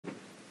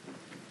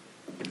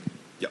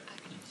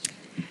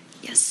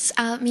Yes,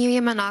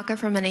 Miriam Manaka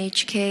from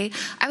NHK.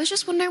 I was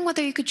just wondering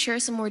whether you could share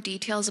some more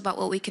details about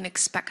what we can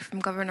expect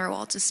from Governor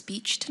Walz's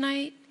speech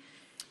tonight.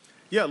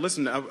 Yeah,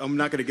 listen, I'm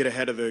not going to get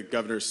ahead of the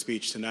governor's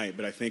speech tonight,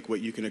 but I think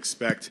what you can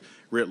expect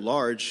writ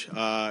large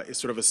is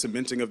sort of a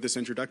cementing of this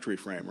introductory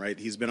frame, right?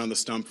 He's been on the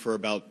stump for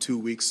about 2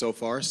 weeks so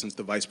far since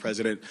the vice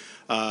president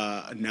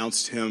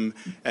announced him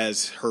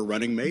as her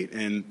running mate,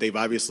 and they've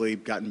obviously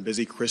gotten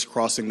busy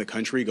crisscrossing the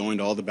country, going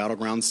to all the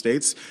battleground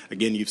states.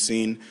 Again, you've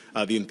seen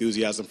the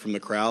enthusiasm from the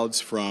crowds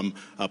from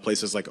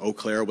places like Eau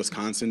Claire,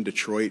 Wisconsin,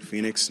 Detroit,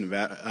 Phoenix,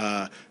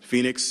 Nevada,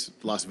 Phoenix,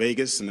 Las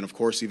Vegas, and then of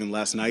course even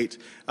last night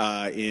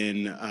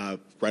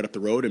right up the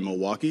road in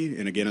Milwaukee.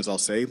 And again, as I'll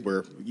say,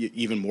 we're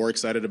even more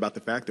excited about the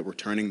fact that we're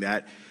turning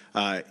that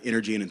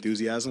energy and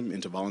enthusiasm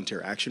into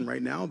volunteer action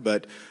right now.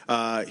 But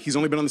he's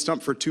only been on the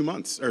stump for 2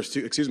 months, or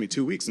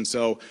 2 weeks. And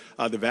so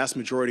the vast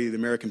majority of the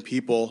American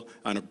people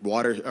on a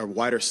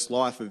wider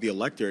swath of the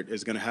electorate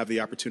is going to have the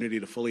opportunity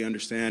to fully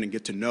understand and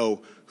get to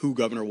know who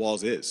Governor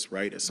Walz is,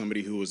 right? As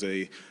somebody who was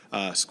a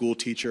school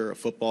teacher, a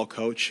football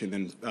coach, and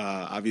then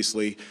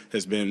obviously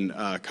has been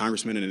a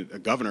congressman and a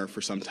governor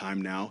for some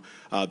time now.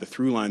 The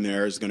through line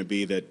there is going to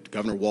be that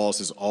Governor Walz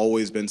has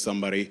always been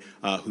somebody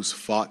who's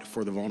fought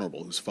for the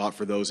vulnerable, who's fought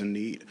for those in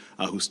need,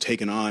 who's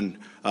taken on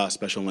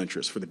special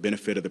interests for the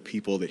benefit of the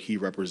people that he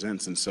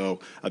represents. And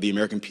so the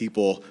American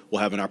people will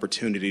have an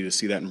opportunity to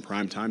see that in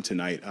prime time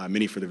tonight,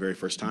 many for the very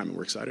first time, and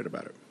we're excited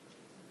about it.